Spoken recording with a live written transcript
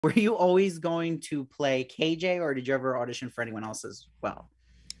Were you always going to play KJ, or did you ever audition for anyone else as well?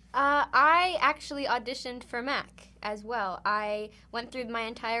 I actually auditioned for Mac as well. I went through my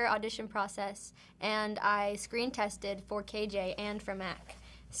entire audition process and I screen tested for KJ and for Mac.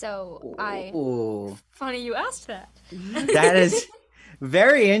 So I. Ooh, Funny you asked that. that is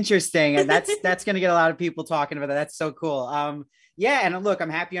very interesting, and that's gonna get a lot of people talking about that. That's so cool. Yeah, and look, I'm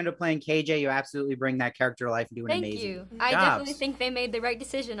happy under playing KJ. You absolutely bring that character to life and do an Thank amazing you. I job. definitely think they made the right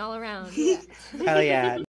decision all around. Hell yeah.